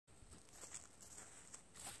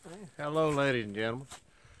Hello, ladies and gentlemen.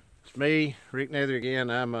 It's me, Rick Nether again.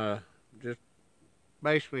 I'm just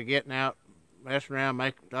basically getting out, messing around.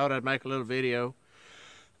 Thought I'd make a little video.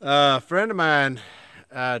 A friend of mine,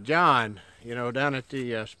 John, down at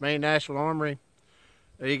the Spain National Armory,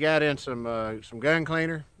 he got in some gun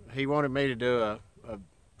cleaner. He wanted me to do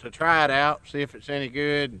to try it out, see if it's any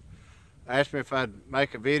good. Asked me if I'd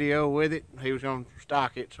make a video with it. He was going to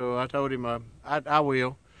stock it, so I told him I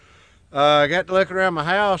will. I got to look around my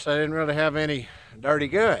house. I didn't really have any dirty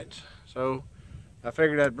guns, so I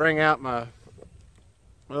figured I'd bring out my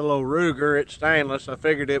little old Ruger. It's stainless. I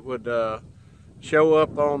figured it would show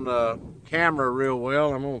up on the camera real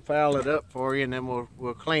well. I'm gonna foul it up for you, and then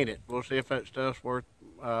we'll clean it. We'll see if that stuff's worth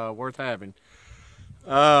having.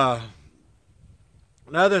 Another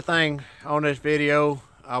thing on this video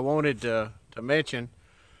I wanted to mention.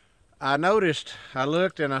 I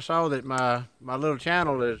looked and I saw that my little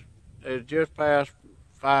channel is just past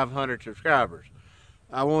 500 subscribers.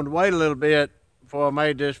 I wanted to wait a little bit before I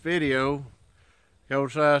made this video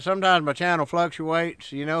because sometimes my channel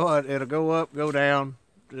fluctuates. It'll go up, go down.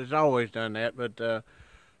 It's always done that, but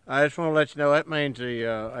I just want to let you know that means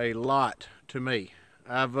a lot to me.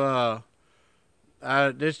 This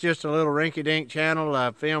is just a little rinky-dink channel. I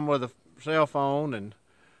film with a cell phone, and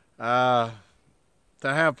to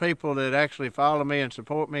have people that actually follow me and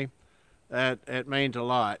support me, that means a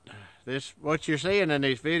lot. What you're seeing in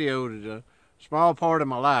these videos is a small part of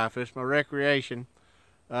my life. It's my recreation.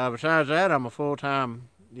 Besides that, I'm a full-time,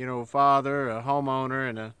 father, a homeowner,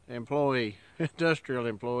 and an employee, industrial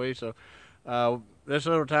employee. So this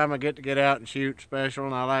little time I get to get out and shoot special,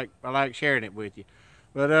 and I like sharing it with you.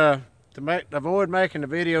 But to avoid making the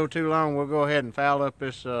video too long, we'll go ahead and foul up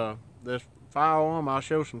this firearm. I'll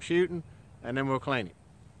show some shooting, and then we'll clean it.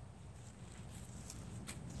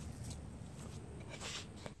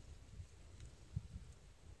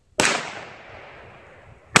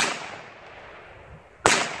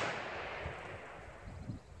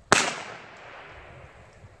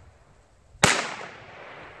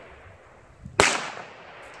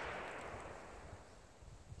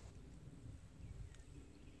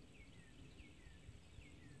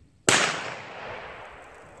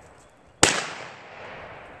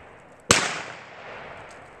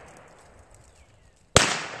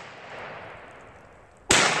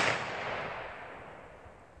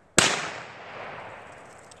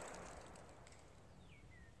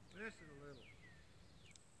 This is a little.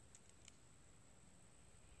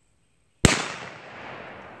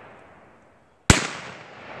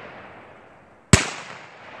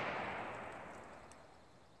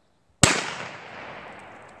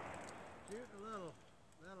 Shoot a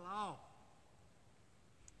little off.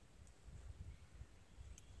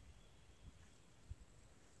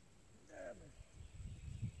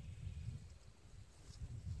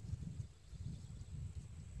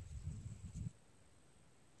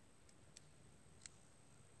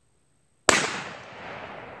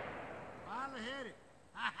 Finally hit it.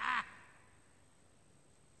 Ha ha.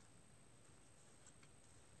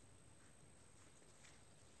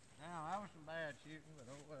 Now that was some bad shooting, but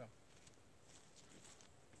oh well.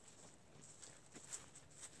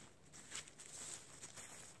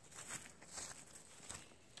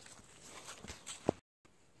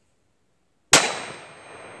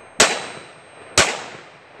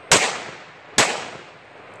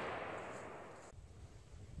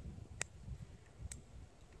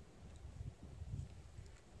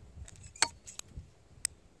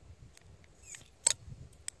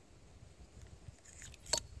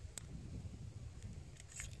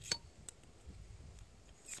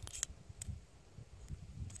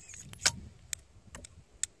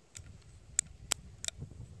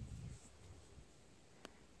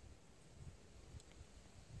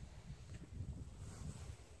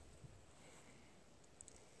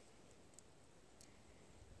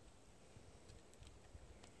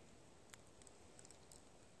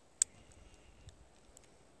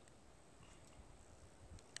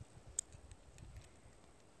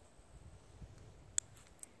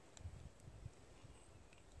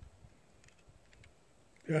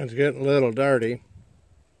 Gun's getting a little dirty.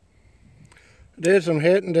 Did some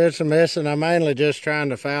hitting, did some missing. I'm mainly just trying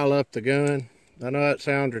to foul up the gun. I know that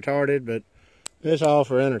sounds retarded, but it's all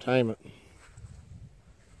for entertainment.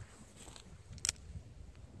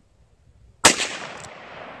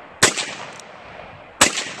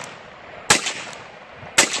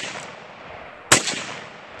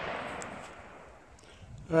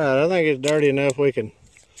 Alright, I think it's dirty enough we can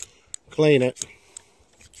clean it.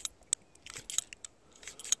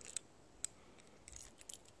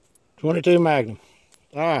 .22 Magnum.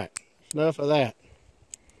 Alright, enough of that.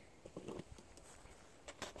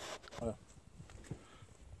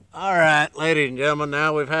 All right, ladies and gentlemen,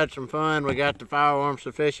 now we've had some fun. We got the firearm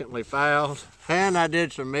sufficiently fouled, and I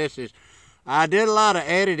did some misses. I did a lot of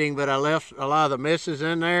editing, but I left a lot of the misses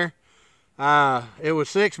in there. It was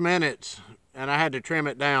 6 minutes, and I had to trim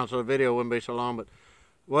it down so the video wouldn't be so long.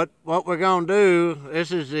 But what we're gonna do?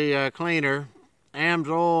 This is the cleaner,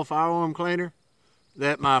 AMSOIL firearm cleaner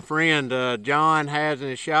that my friend John has in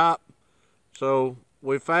his shop. So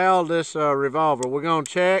we fouled this revolver. We're gonna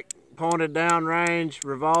check. Pointed down range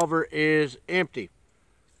revolver is empty.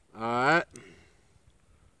 All right.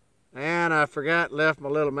 And I forgot left my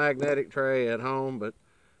little magnetic tray at home, but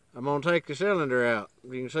I'm gonna take the cylinder out.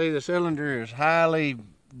 You can see the cylinder is highly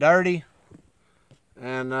dirty,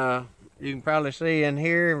 and you can probably see in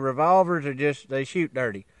here revolvers are just, they shoot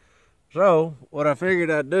dirty. So what I figured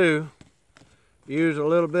I'd do, use a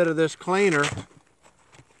little bit of this cleaner,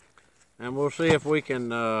 and we'll see if we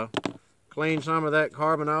can clean some of that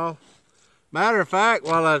carbon off. Matter of fact,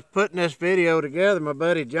 while I was putting this video together, my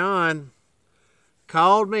buddy John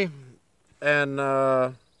called me,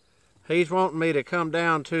 and he's wanting me to come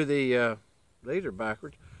down to the, these are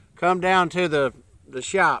backwards, come down to the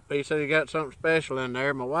shop. He said he got something special in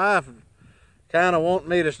there. My wife kind of wanting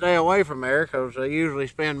me to stay away from there because I usually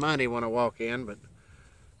spend money when I walk in, but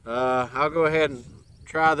I'll go ahead and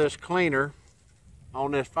try this cleaner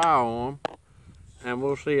on this firearm, and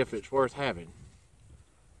we'll see if it's worth having.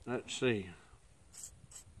 Let's see.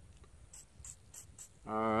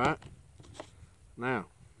 All right. Now,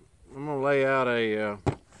 I'm gonna lay out a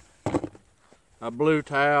blue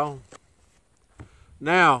towel.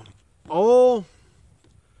 Now, oil,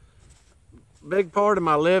 big part of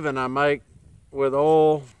my living I make with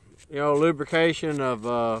oil, you know, lubrication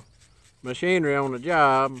of machinery on the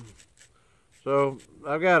job. So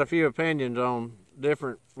I've got a few opinions on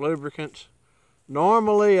different lubricants.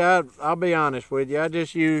 Normally, I'll be honest with you, I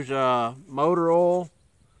just use motor oil,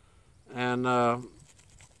 and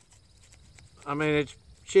I mean, it's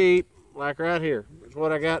cheap, like right here. It's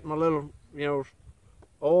what I got in my little, you know,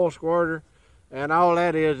 oil squirter, and all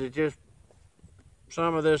that is just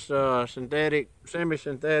some of this synthetic,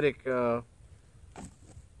 semi-synthetic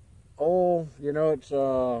oil. You know, it's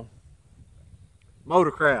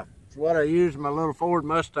Motorcraft. It's what I use in my little Ford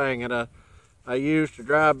Mustang, and I use to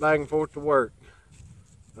drive back and forth to work.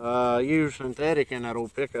 I use synthetic in that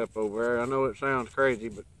old pickup over there. I know it sounds crazy,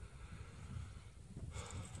 but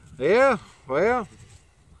yeah, well,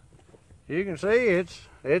 you can see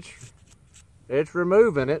it's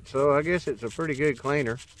removing it, so I guess it's a pretty good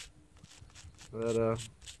cleaner. But I'm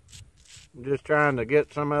just trying to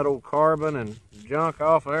get some of that old carbon and junk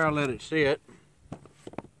off there and let it sit.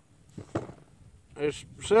 This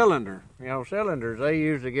cylinder, you know, cylinders, they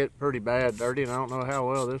usually get pretty bad dirty, and I don't know how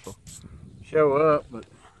well this will show up, but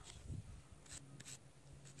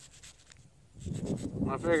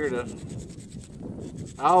I figured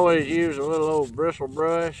I always use a little old bristle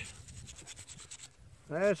brush.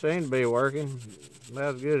 That seems to be working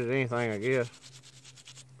about as good as anything, I guess.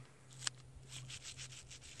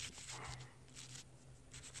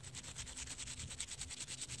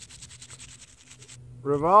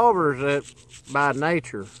 Revolvers that by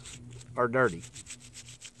nature are dirty.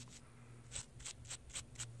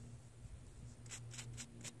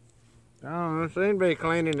 Oh, I seem to be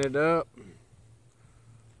cleaning it up.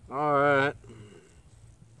 All right.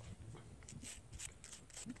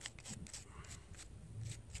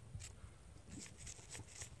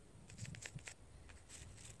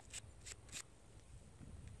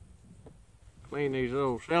 Clean these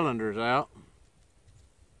little cylinders out.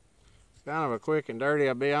 Kind of a quick and dirty,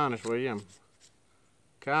 I'll be honest with you. I'm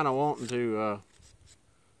kind of wanting to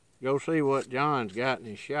go see what John's got in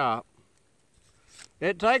his shop.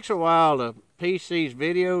 It takes a while to piece these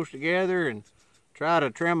videos together and try to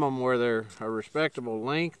trim them where they're a respectable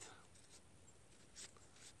length.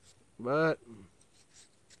 But,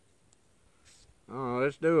 oh,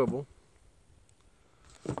 it's doable.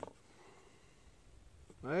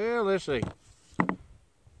 Well, let's see.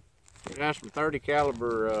 Got some 30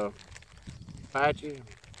 caliber patches.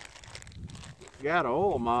 Got an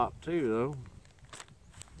oil mop too, though.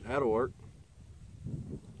 That'll work.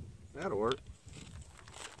 That'll work.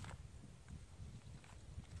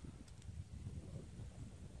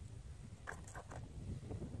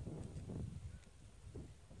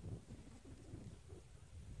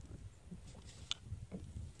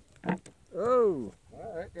 Oh,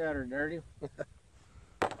 well, that got her dirty.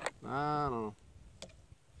 I don't know.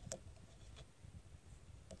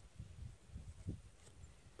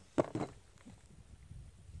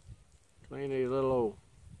 Clean these little old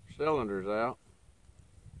cylinders out.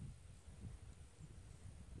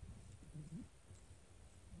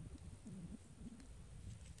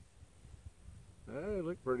 They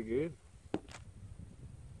look pretty good.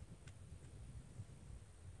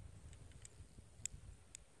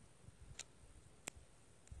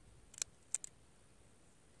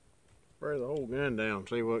 Spray the whole gun down,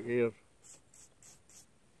 see what it gives.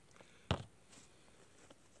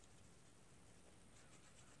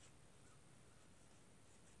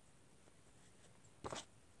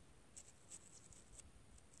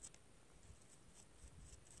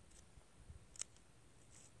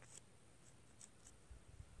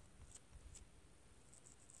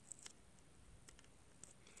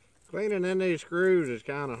 Cleaning in these screws is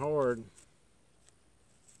kind of hard.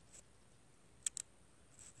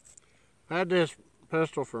 I had this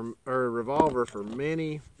pistol or revolver for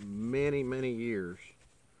many years.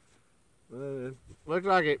 Looks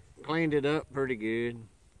like it cleaned it up pretty good.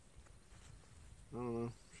 I don't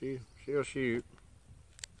know. She'll shoot.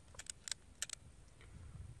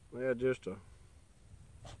 We had just a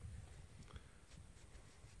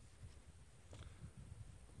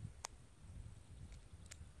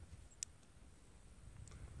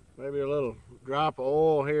maybe a little drop of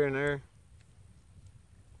oil here and there.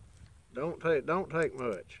 Don't take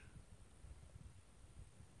much.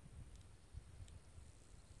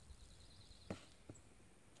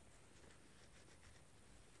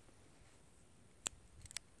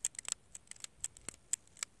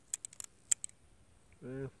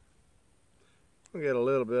 Yeah. We'll get a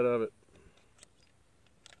little bit of it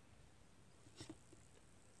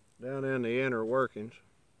down in the inner workings.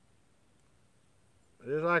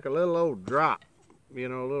 It's like a little old drop, you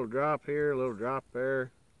know, a little drop here, a little drop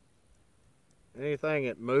there. Anything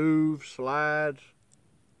that moves, slides,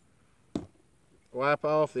 wipe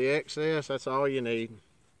off the excess, that's all you need.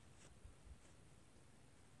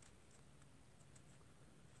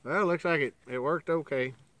 Well, it looks like it worked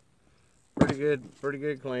okay. Pretty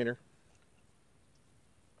good cleaner.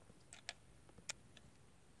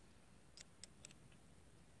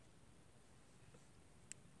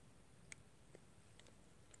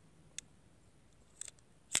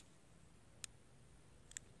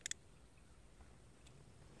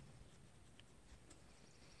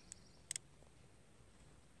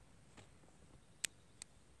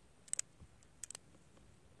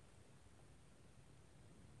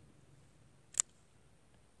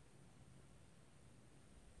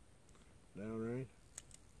 Down right.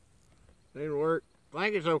 It'll work. I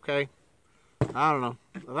think it's okay. I don't know.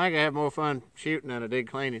 I think I had more fun shooting than I did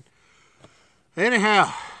cleaning.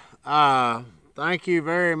 Anyhow, thank you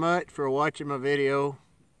very much for watching my video,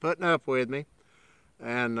 putting up with me,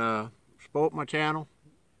 and support my channel.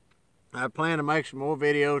 I plan to make some more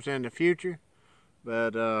videos in the future,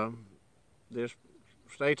 but just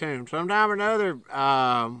stay tuned. Sometime or another,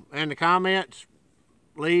 in the comments,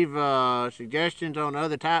 leave suggestions on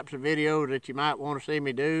other types of videos that you might want to see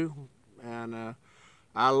me do, and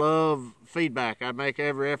I love feedback. I make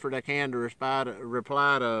every effort I can to reply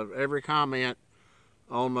to every comment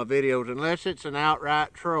on my videos, unless it's an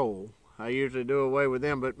outright troll. I usually do away with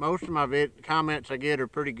them, but most of my comments I get are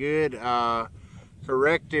pretty good.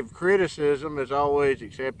 Corrective criticism is always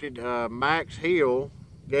accepted. Max Hill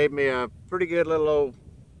gave me a pretty good little old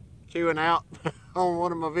chewing out on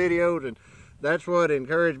one of my videos, and that's what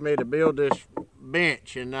encouraged me to build this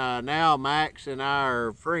bench. And now Max and I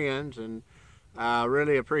are friends, and I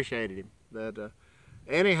really appreciated him. But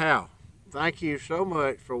anyhow, thank you so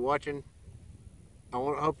much for watching. I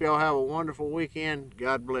hope y'all have a wonderful weekend.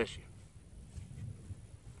 God bless you.